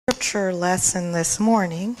scripture lesson this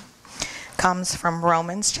morning comes from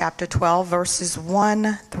Romans chapter 12, verses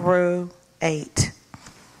 1 through 8.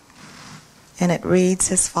 And it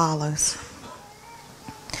reads as follows.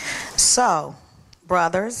 So,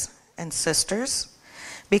 brothers and sisters,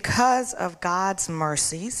 because of God's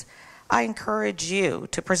mercies, I encourage you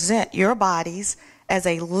to present your bodies as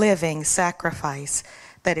a living sacrifice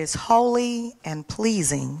that is holy and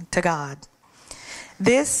pleasing to God.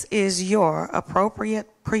 This is your appropriate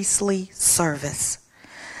priestly service.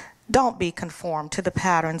 Don't be conformed to the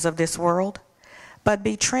patterns of this world, but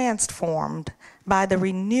be transformed by the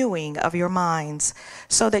renewing of your minds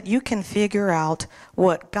so that you can figure out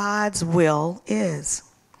what God's will is,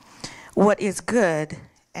 what is good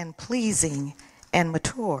and pleasing and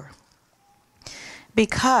mature.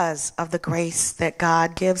 Because of the grace that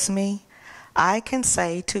God gives me, I can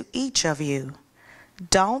say to each of you,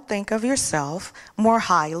 don't think of yourself more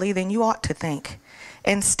highly than you ought to think.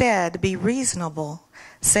 Instead, be reasonable,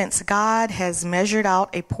 since God has measured out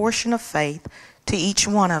a portion of faith to each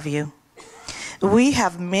one of you. We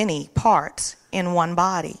have many parts in one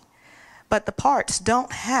body, but the parts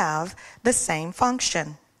don't have the same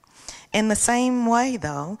function. In the same way,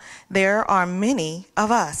 though, there are many of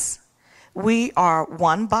us. We are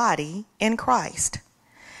one body in Christ.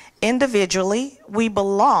 Individually, we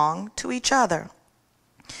belong to each other.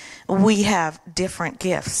 We have different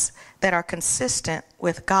gifts that are consistent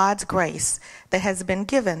with God's grace that has been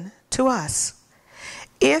given to us.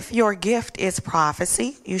 If your gift is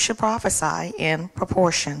prophecy, you should prophesy in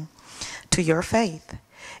proportion to your faith.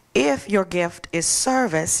 If your gift is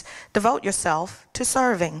service, devote yourself to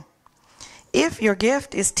serving. If your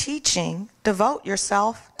gift is teaching, devote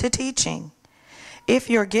yourself to teaching. If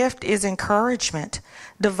your gift is encouragement,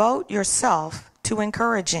 devote yourself to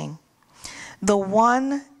encouraging. The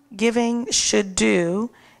one giving should do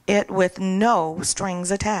it with no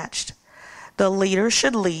strings attached. The leader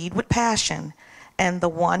should lead with passion, and the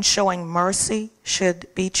one showing mercy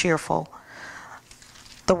should be cheerful.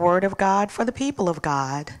 The word of God for the people of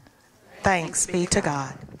God. Thanks be to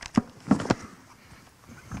God.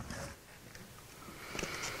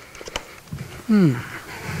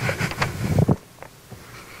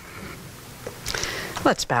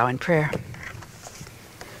 Let's bow in prayer.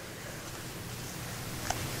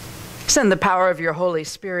 Send the power of your Holy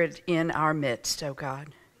Spirit in our midst, O God.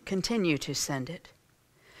 Continue to send it,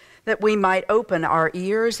 that we might open our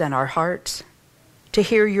ears and our hearts to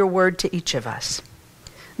hear your word to each of us,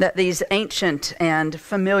 that these ancient and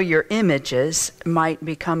familiar images might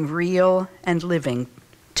become real and living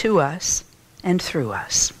to us and through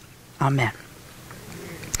us. Amen.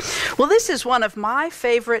 Well, this is one of my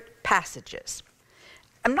favorite passages.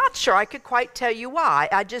 I'm not sure I could quite tell you why.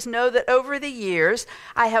 I just know that over the years,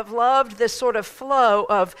 I have loved this sort of flow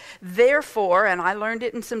of therefore, and I learned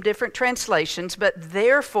it in some different translations, but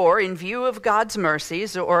therefore, in view of God's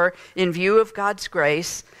mercies or in view of God's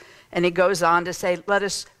grace, and he goes on to say, let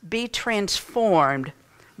us be transformed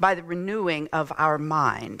by the renewing of our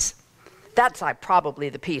minds. That's probably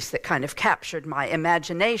the piece that kind of captured my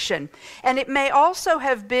imagination. And it may also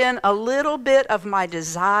have been a little bit of my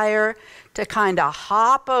desire to kind of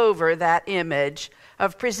hop over that image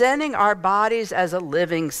of presenting our bodies as a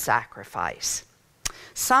living sacrifice.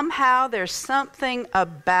 Somehow there's something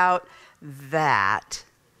about that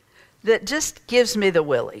just gives me the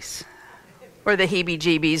willies. Or the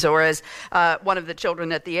heebie-jeebies, or as one of the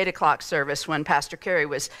children at the 8 o'clock service when Pastor Carey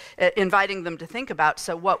was inviting them to think about,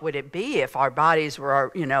 so what would it be if our bodies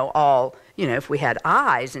were, if we had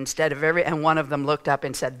eyes instead of and one of them looked up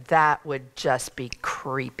and said, that would just be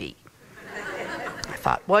creepy. I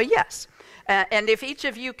thought, well, yes. And if each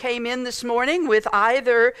of you came in this morning with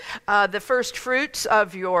either the first fruits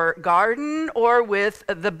of your garden or with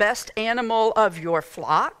the best animal of your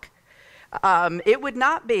flock, it would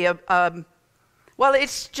not be well,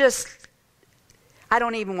 it's just, I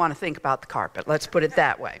don't even want to think about the carpet, let's put it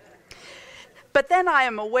that way. But then I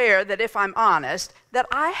am aware that if I'm honest, that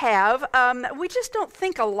I have, we just don't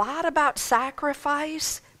think a lot about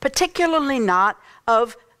sacrifice, particularly not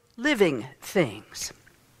of living things.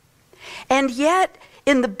 And yet,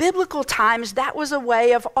 in the biblical times, that was a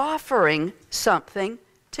way of offering something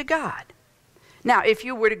to God. Now, if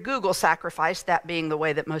you were to Google sacrifice, that being the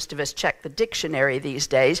way that most of us check the dictionary these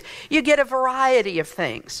days, you get a variety of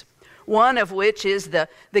things. One of which is the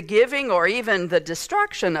giving or even the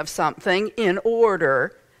destruction of something in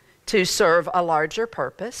order to serve a larger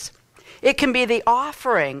purpose. It can be the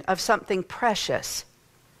offering of something precious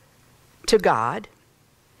to God.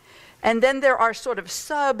 And then there are sort of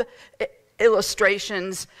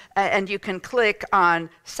sub-illustrations, and you can click on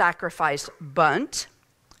sacrifice bunt,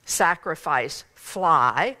 sacrifice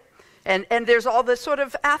fly, And there's all the sort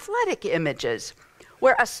of athletic images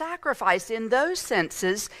where a sacrifice in those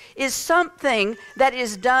senses is something that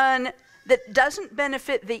is done that doesn't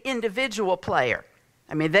benefit the individual player.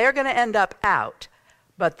 I mean, they're going to end up out,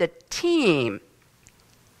 but the team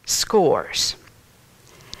scores.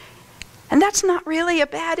 And that's not really a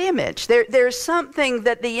bad image. There's something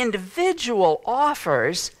that the individual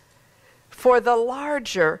offers for the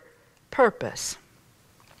larger purpose.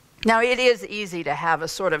 Now, it is easy to have a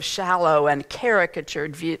sort of shallow and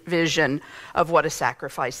caricatured vision of what a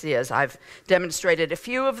sacrifice is. I've demonstrated a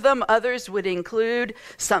few of them. Others would include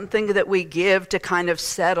something that we give to kind of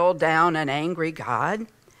settle down an angry God,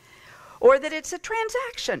 or that it's a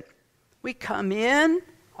transaction. We come in,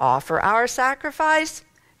 offer our sacrifice,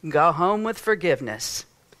 go home with forgiveness.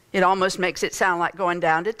 It almost makes it sound like going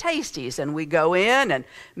down to Tasty's, and we go in and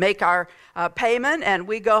make our payment, and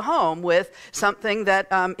we go home with something that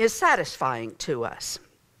is satisfying to us.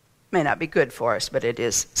 May not be good for us, but it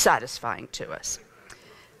is satisfying to us.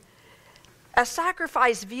 A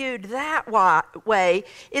sacrifice viewed that way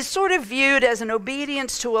is sort of viewed as an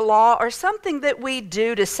obedience to a law or something that we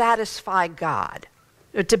do to satisfy God,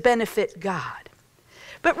 or to benefit God.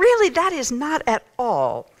 But really, that is not at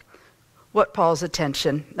all what Paul's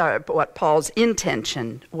intention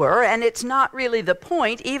were, and it's not really the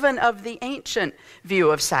point even of the ancient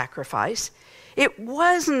view of sacrifice. It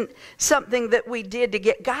wasn't something that we did to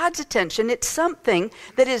get God's attention. It's something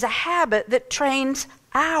that is a habit that trains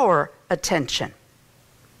our attention.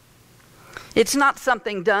 It's not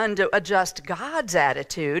something done to adjust God's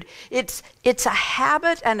attitude. It's a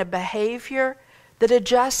habit and a behavior that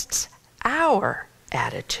adjusts our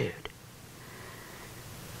attitude.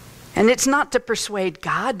 And it's not to persuade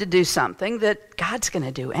God to do something that God's going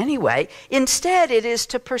to do anyway. Instead, it is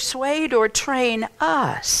to persuade or train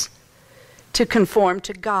us to conform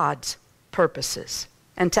to God's purposes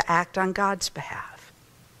and to act on God's behalf.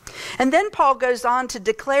 And then Paul goes on to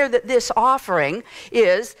declare that this offering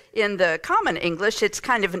is, in the common English, it's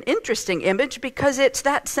kind of an interesting image because it's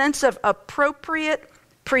that sense of appropriate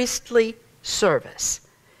priestly service.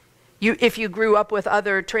 If you grew up with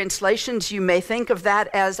other translations, you may think of that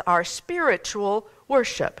as our spiritual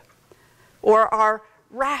worship or our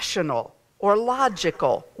rational or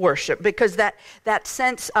logical worship, because that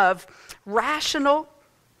sense of rational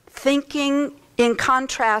thinking in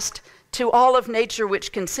contrast to all of nature,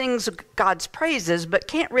 which can sing God's praises but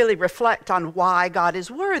can't really reflect on why God is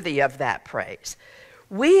worthy of that praise.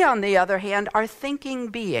 We, on the other hand, are thinking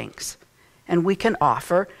beings, and we can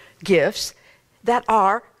offer gifts that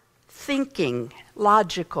are thinking,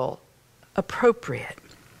 logical, appropriate.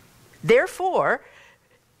 Therefore,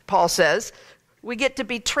 Paul says, we get to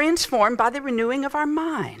be transformed by the renewing of our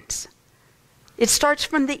minds. It starts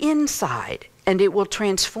from the inside, and it will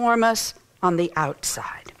transform us on the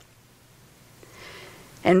outside.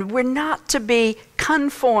 And we're not to be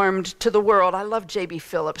conformed to the world. I love J.B.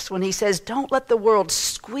 Phillips when he says, don't let the world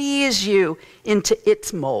squeeze you into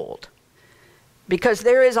its mold. Because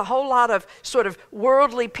there is a whole lot of sort of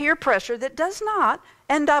worldly peer pressure that does not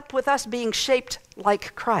end up with us being shaped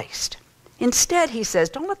like Christ. Instead, he says,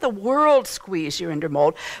 don't let the world squeeze you into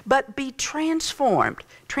mold, but be transformed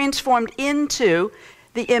into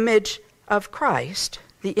the image of Christ,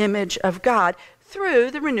 the image of God,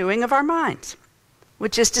 through the renewing of our minds,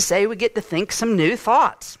 which is to say we get to think some new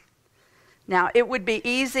thoughts. Now, it would be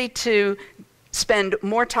easy to spend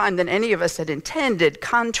more time than any of us had intended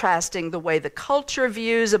contrasting the way the culture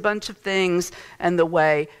views a bunch of things and the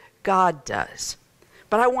way God does.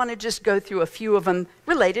 But I want to just go through a few of them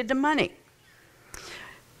related to money.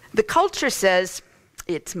 The culture says,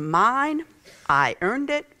 it's mine, I earned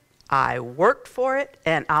it, I worked for it,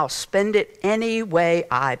 and I'll spend it any way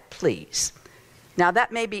I please. Now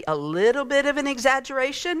that may be a little bit of an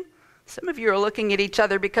exaggeration. Some of you are looking at each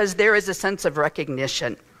other because there is a sense of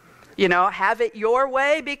recognition. You know, have it your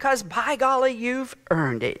way because, by golly, you've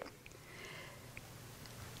earned it.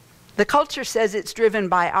 The culture says it's driven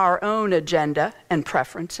by our own agenda and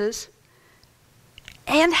preferences,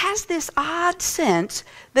 and has this odd sense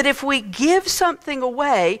that if we give something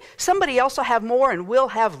away, somebody else will have more and we'll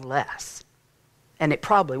have less. And it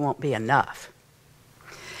probably won't be enough.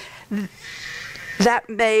 That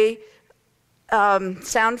may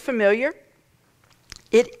sound familiar.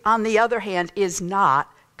 It, on the other hand, is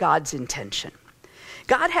not God's intention.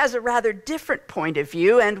 God has a rather different point of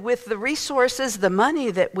view, and with the resources, the money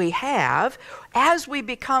that we have, as we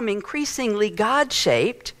become increasingly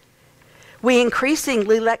God-shaped, we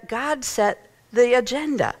increasingly let God set the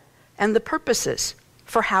agenda and the purposes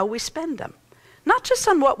for how we spend them. Not just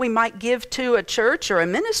on what we might give to a church or a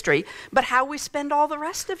ministry, but how we spend all the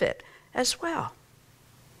rest of it as well.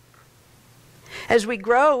 As we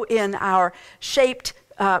grow in our shaped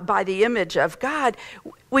by the image of God,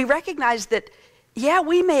 we recognize that, yeah,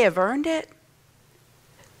 we may have earned it,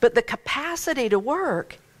 but the capacity to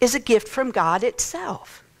work is a gift from God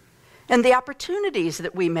itself. And the opportunities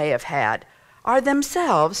that we may have had are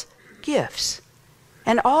themselves gifts.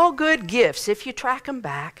 And all good gifts, if you track them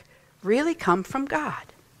back, really come from God.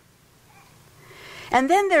 And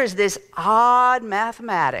then there's this odd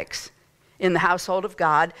mathematics in the household of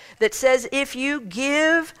God that says if you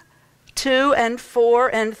give to and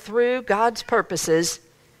for and through God's purposes,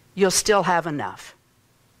 you'll still have enough.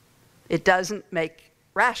 It doesn't make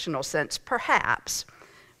rational sense, perhaps,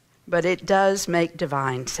 but it does make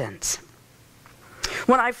divine sense.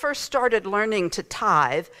 When I first started learning to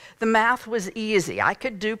tithe, the math was easy. I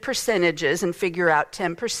could do percentages and figure out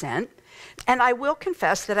 10%. And I will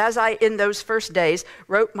confess that as I, in those first days,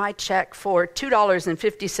 wrote my check for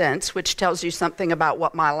 $2.50, which tells you something about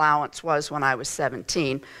what my allowance was when I was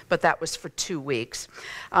 17, but that was for 2 weeks,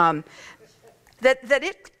 that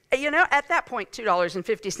it, at that point,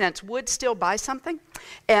 $2.50 would still buy something.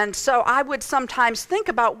 And so I would sometimes think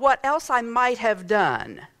about what else I might have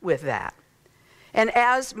done with that. And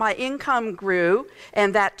as my income grew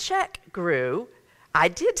and that check grew, I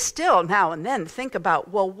did still now and then think about,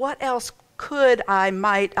 well, what else would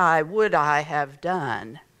I have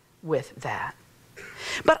done with that?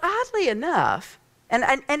 But oddly enough, and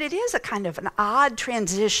it is a kind of an odd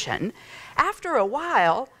transition, after a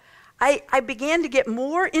while, I began to get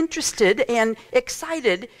more interested and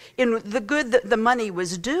excited in the good that the money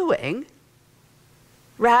was doing,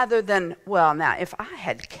 rather than, well, now, if I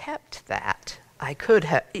had kept that, I could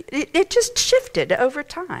have. It just shifted over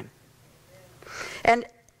time. And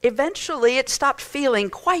eventually it stopped feeling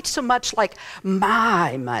quite so much like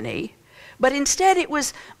my money, but instead it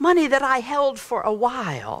was money that I held for a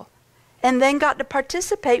while and then got to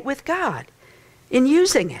participate with God in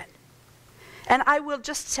using it. And I will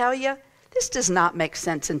just tell you, this does not make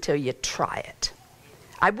sense until you try it.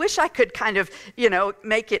 I wish I could kind of,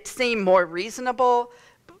 make it seem more reasonable,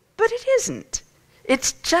 but it isn't.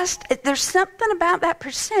 It's just, there's something about that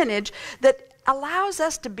percentage that allows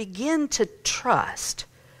us to begin to trust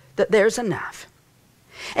that there's enough.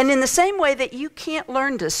 And in the same way that you can't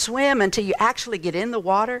learn to swim until you actually get in the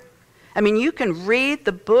water, I mean, you can read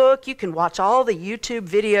the book, you can watch all the YouTube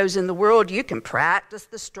videos in the world, you can practice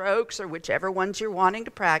the strokes or whichever ones you're wanting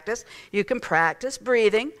to practice, you can practice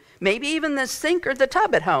breathing, maybe even the sink or the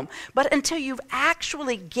tub at home, but until you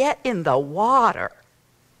actually get in the water,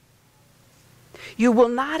 you will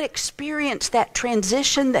not experience that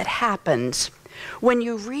transition that happens when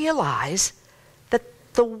you realize that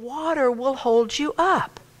the water will hold you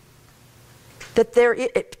up. That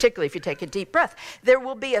particularly if you take a deep breath, there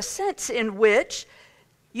will be a sense in which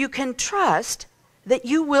you can trust that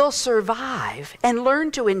you will survive and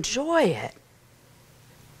learn to enjoy it,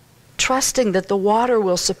 trusting that the water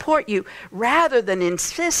will support you rather than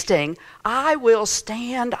insisting, I will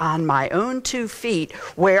stand on my own 2 feet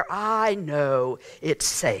where I know it's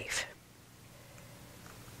safe.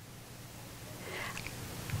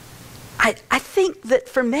 I think that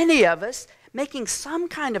for many of us, making some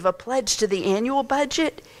kind of a pledge to the annual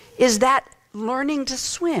budget is that learning to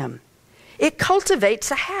swim. It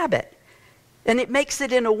cultivates a habit, and it makes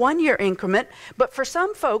it in a 1-year increment, but for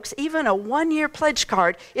some folks, even a 1-year pledge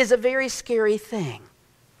card is a very scary thing,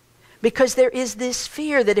 because there is this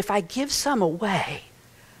fear that if I give some away,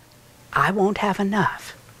 I won't have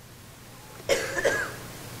enough.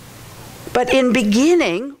 But in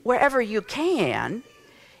beginning, wherever you can,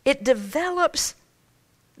 it develops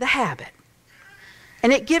the habit.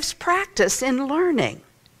 And it gives practice in learning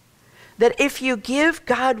that if you give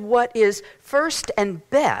God what is first and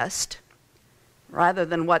best, rather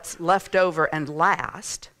than what's left over and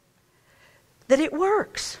last, that it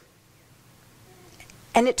works.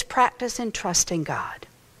 And it's practice in trusting God.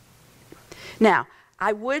 Now,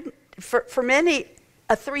 for many,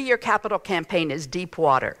 a 3-year capital campaign is deep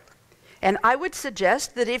water. And I would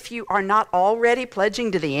suggest that if you are not already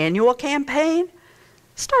pledging to the annual campaign,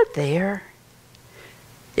 start there.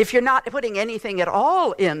 If you're not putting anything at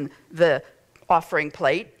all in the offering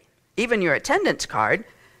plate, even your attendance card,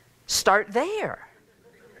 start there.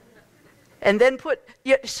 And then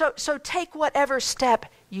so take whatever step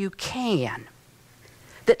you can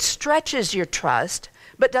that stretches your trust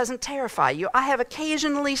but doesn't terrify you. I have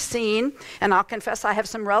occasionally seen, and I'll confess I have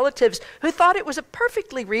some relatives who thought it was a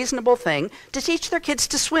perfectly reasonable thing to teach their kids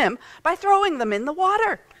to swim by throwing them in the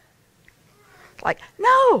water. Like,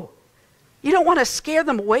 no, you don't want to scare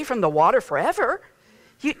them away from the water forever.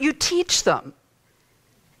 You teach them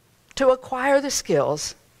to acquire the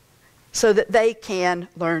skills so that they can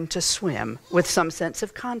learn to swim with some sense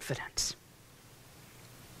of confidence.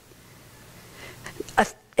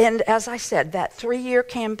 And as I said, that 3-year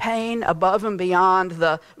campaign above and beyond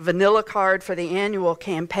the vanilla card for the annual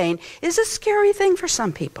campaign is a scary thing for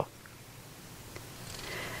some people.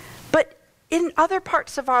 But in other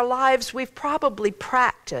parts of our lives, we've probably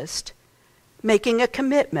practiced making a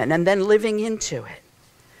commitment and then living into it.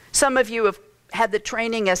 Some of you have had the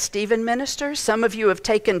training as Stephen ministers. Some of you have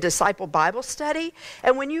taken disciple Bible study.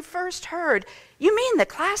 And when you first heard, you mean the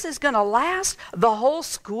class is going to last the whole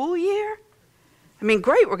school year? I mean,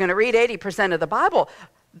 great, we're going to read 80% of the Bible.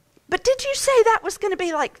 But did you say that was going to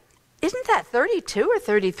be like, isn't that 32 or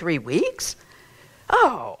 33 weeks?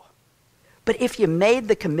 Oh, but if you made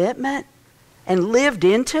the commitment and lived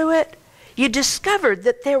into it, you discovered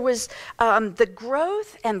that there was the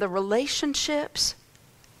growth and the relationships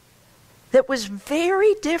that was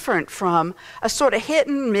very different from a sort of hit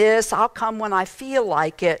and miss, I'll come when I feel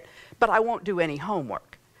like it, but I won't do any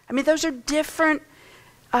homework. I mean, those are different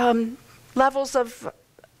levels of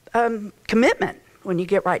commitment when you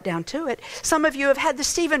get right down to it. Some of you have had the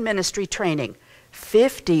Stephen ministry training.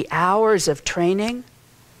 50 hours of training.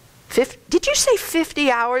 Did you say 50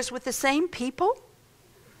 hours with the same people?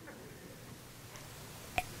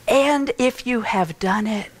 And if you have done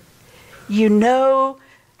it, you know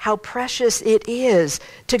how precious it is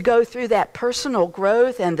to go through that personal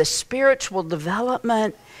growth and the spiritual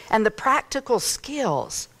development and the practical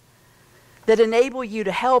skills that enable you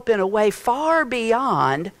to help in a way far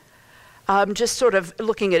beyond just sort of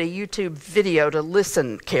looking at a YouTube video to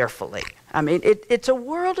listen carefully. I mean, it's a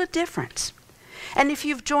world of difference. And if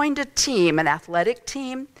you've joined a team, an athletic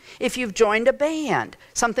team, if you've joined a band,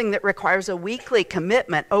 something that requires a weekly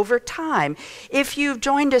commitment over time, if you've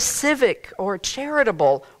joined a civic or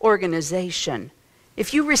charitable organization,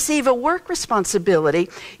 if you receive a work responsibility,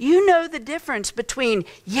 you know the difference between,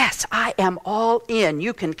 yes, I am all in,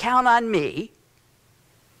 you can count on me,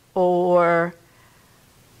 or,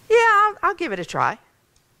 yeah, I'll give it a try.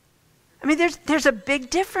 I mean, there's a big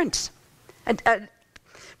difference. I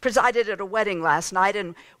presided at a wedding last night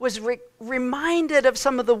and was reminded of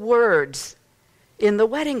some of the words in the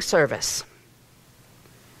wedding service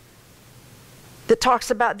that talks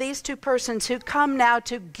about these two persons who come now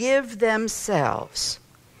to give themselves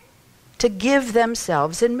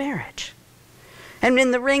in marriage. And in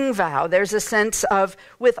the ring vow, there's a sense of,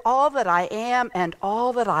 with all that I am and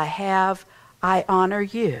all that I have, I honor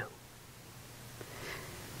you.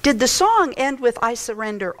 Did the song end with I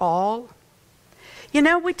surrender all? You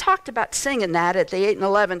know, we talked about singing that at the 8 and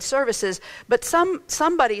 11 services, but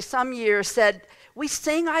somebody some year said, we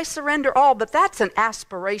sing I surrender all, but that's an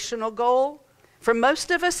aspirational goal. For most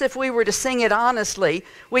of us, if we were to sing it honestly,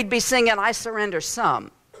 we'd be singing I surrender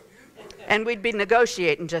some. And we'd be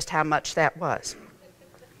negotiating just how much that was.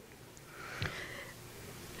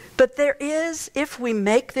 But there is, if we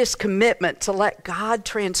make this commitment to let God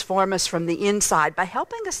transform us from the inside by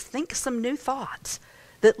helping us think some new thoughts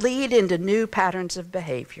that lead into new patterns of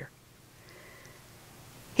behavior.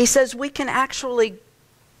 He says we can actually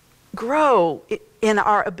grow in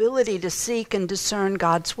our ability to seek and discern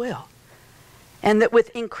God's will. And that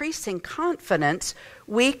with increasing confidence,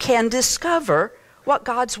 we can discover what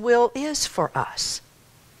God's will is for us.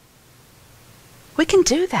 We can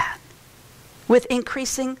do that with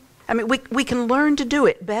increasing, we can learn to do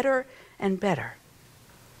it better and better.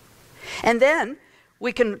 And then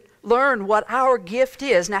we can learn what our gift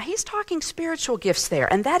is. Now, he's talking spiritual gifts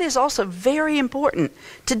there, and that is also very important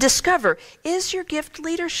to discover. Is your gift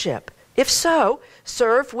leadership? If so,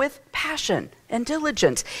 serve with passion and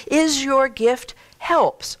diligence. Is your gift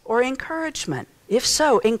helps or encouragement? If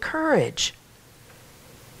so, encourage.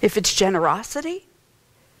 If it's generosity,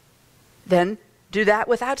 then do that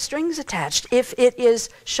without strings attached. If it is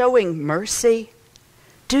showing mercy,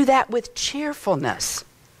 do that with cheerfulness.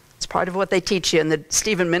 It's part of what they teach you in the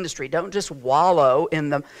Stephen ministry. Don't just wallow in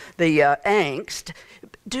the angst.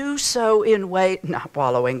 Do so in way, not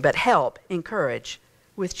wallowing, but help, encourage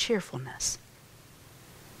with cheerfulness.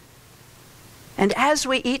 And as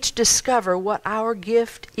we each discover what our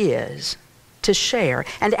gift is to share,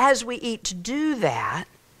 and as we each do that,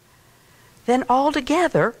 then all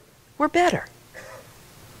together we're better.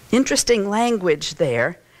 Interesting language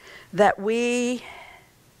there, that we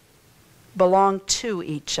belong to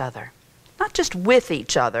each other. Not just with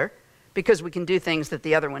each other, because we can do things that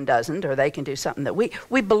the other one doesn't, or they can do something that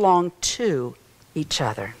we belong to each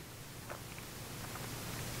other.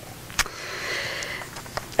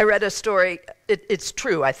 I read a story, it's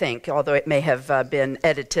true, I think, although it may have been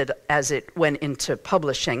edited as it went into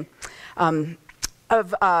publishing, of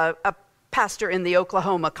a pastor in the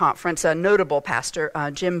Oklahoma conference, a notable pastor,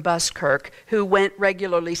 Jim Buskirk, who went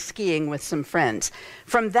regularly skiing with some friends.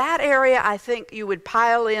 From that area, I think you would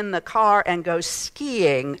pile in the car and go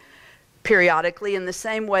skiing periodically in the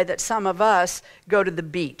same way that some of us go to the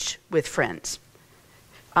beach with friends.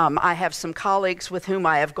 I have some colleagues with whom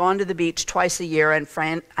I have gone to the beach twice a year, and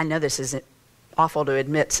I know this isn't awful to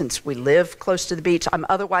admit since we live close to the beach. I'm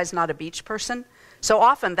otherwise not a beach person. So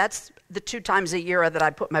often that's the 2 times a year that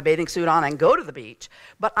I put my bathing suit on and go to the beach.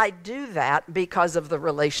 But I do that because of the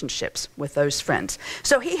relationships with those friends.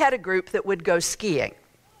 So he had a group that would go skiing.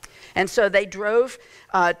 And so they drove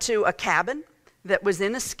to a cabin that was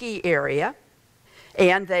in a ski area,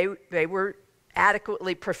 and they were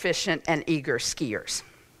adequately proficient and eager skiers.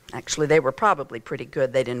 Actually, they were probably pretty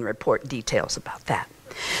good. They didn't report details about that.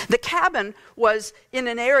 The cabin was in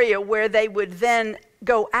an area where they would then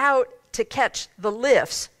go out to catch the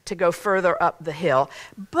lifts to go further up the hill.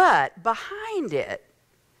 But behind it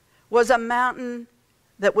was a mountain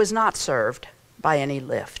that was not served by any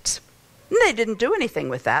lifts. And they didn't do anything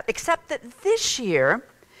with that, except that this year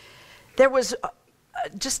there was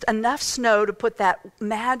just enough snow to put that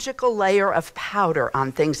magical layer of powder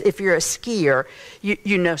on things. If you're a skier,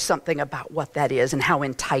 you know something about what that is and how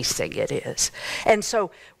enticing it is. And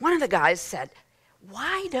so one of the guys said,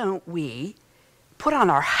 why don't we put on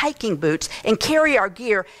our hiking boots and carry our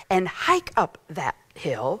gear and hike up that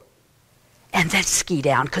hill and then ski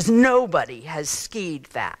down, because nobody has skied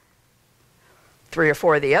that. 3 or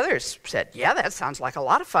 4 of the others said, yeah, that sounds like a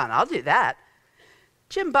lot of fun. I'll do that.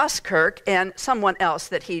 Jim Buskirk and someone else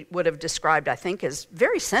that he would have described, I think, as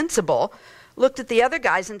very sensible, looked at the other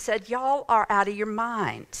guys and said, y'all are out of your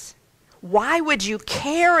minds. Why would you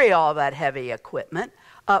carry all that heavy equipment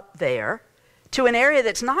up there to an area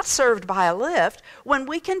that's not served by a lift when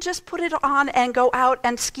we can just put it on and go out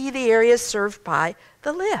and ski the areas served by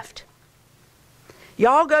the lift?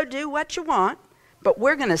 Y'all go do what you want, but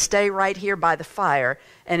we're going to stay right here by the fire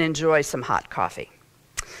and enjoy some hot coffee.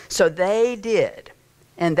 So they did.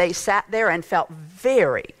 And they sat there and felt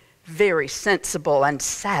very, very sensible and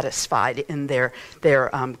satisfied in their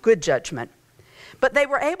good judgment. But they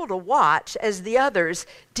were able to watch as the others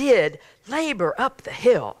did labor up the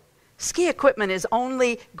hill. Ski equipment is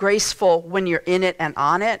only graceful when you're in it and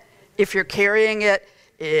on it. If you're carrying it,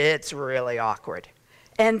 it's really awkward.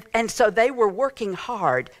 And so they were working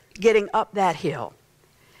hard getting up that hill.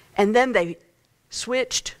 And then they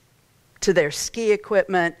switched to their ski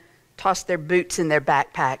equipment, tossed their boots in their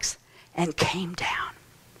backpacks, and came down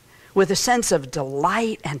with a sense of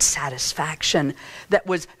delight and satisfaction that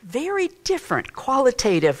was very different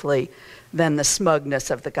qualitatively than the smugness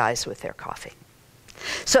of the guys with their coffee.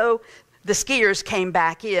 So the skiers came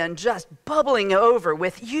back in just bubbling over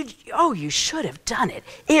with, you should have done it.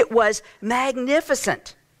 It was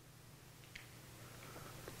magnificent.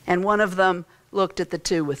 And one of them looked at the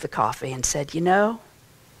 2 with the coffee and said,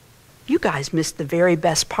 you guys missed the very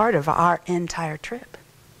best part of our entire trip.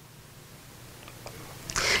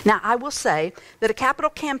 Now, I will say that a capital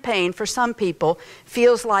campaign for some people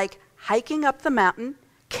feels like hiking up the mountain,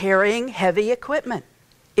 carrying heavy equipment.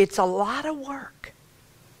 It's a lot of work.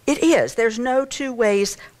 It is. There's no 2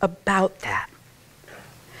 ways about that.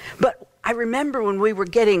 But I remember when we were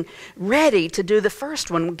getting ready to do the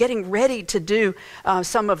first one, getting ready to do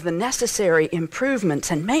some of the necessary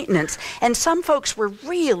improvements and maintenance, and some folks were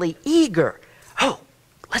really eager. Oh,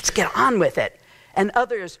 let's get on with it. And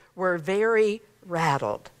others were very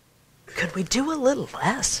rattled. Could we do a little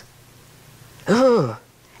less? Ugh.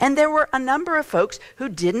 And there were a number of folks who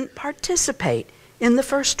didn't participate in the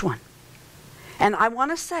first one. And I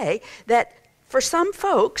want to say that for some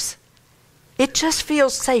folks, it just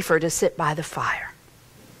feels safer to sit by the fire.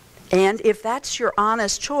 And if that's your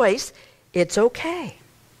honest choice, it's okay.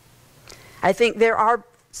 I think there are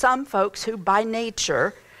some folks who by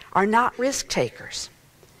nature are not risk takers.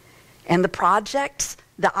 And the projects,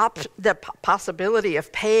 the possibility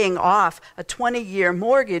of paying off a 20-year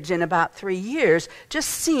mortgage in about 3 years just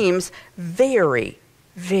seems very,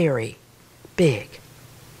 very big.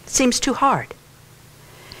 It seems too hard.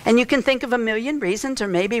 And you can think of a million reasons, or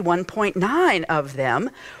maybe 1.9 of them,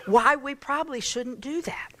 why we probably shouldn't do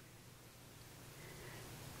that.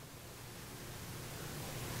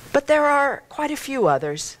 But there are quite a few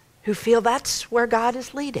others who feel that's where God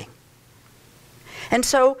is leading. And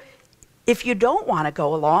so, if you don't want to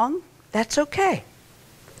go along, that's okay.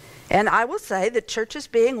 And I will say that churches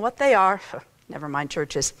being what they are, never mind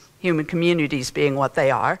churches, human communities being what they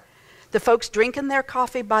are, the folks drinking their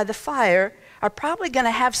coffee by the fire are probably going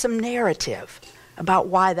to have some narrative about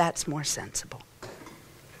why that's more sensible.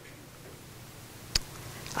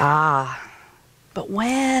 But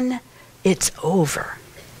when it's over.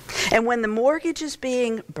 And when the mortgage is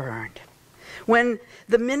being burned, when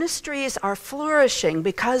the ministries are flourishing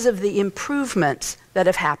because of the improvements that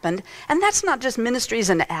have happened, and that's not just ministries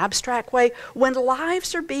in an abstract way, when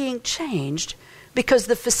lives are being changed because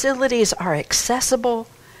the facilities are accessible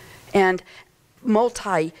and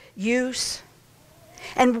multi-use,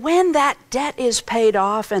 and when that debt is paid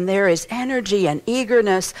off and there is energy and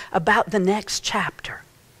eagerness about the next chapter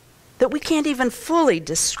that we can't even fully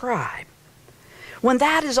describe, when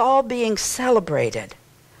that is all being celebrated,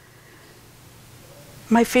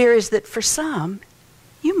 my fear is that for some,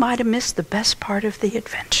 you might have missed the best part of the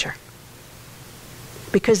adventure.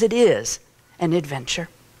 Because it is an adventure.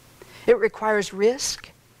 It requires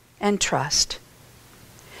risk and trust.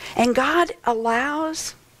 And God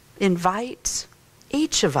invites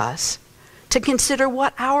each of us to consider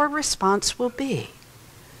what our response will be.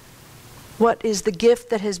 What is the gift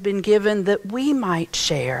that has been given that we might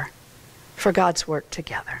share for God's work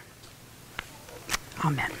together?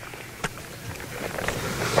 Amen.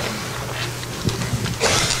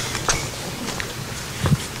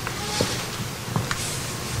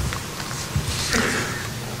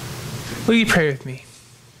 Will you pray with me?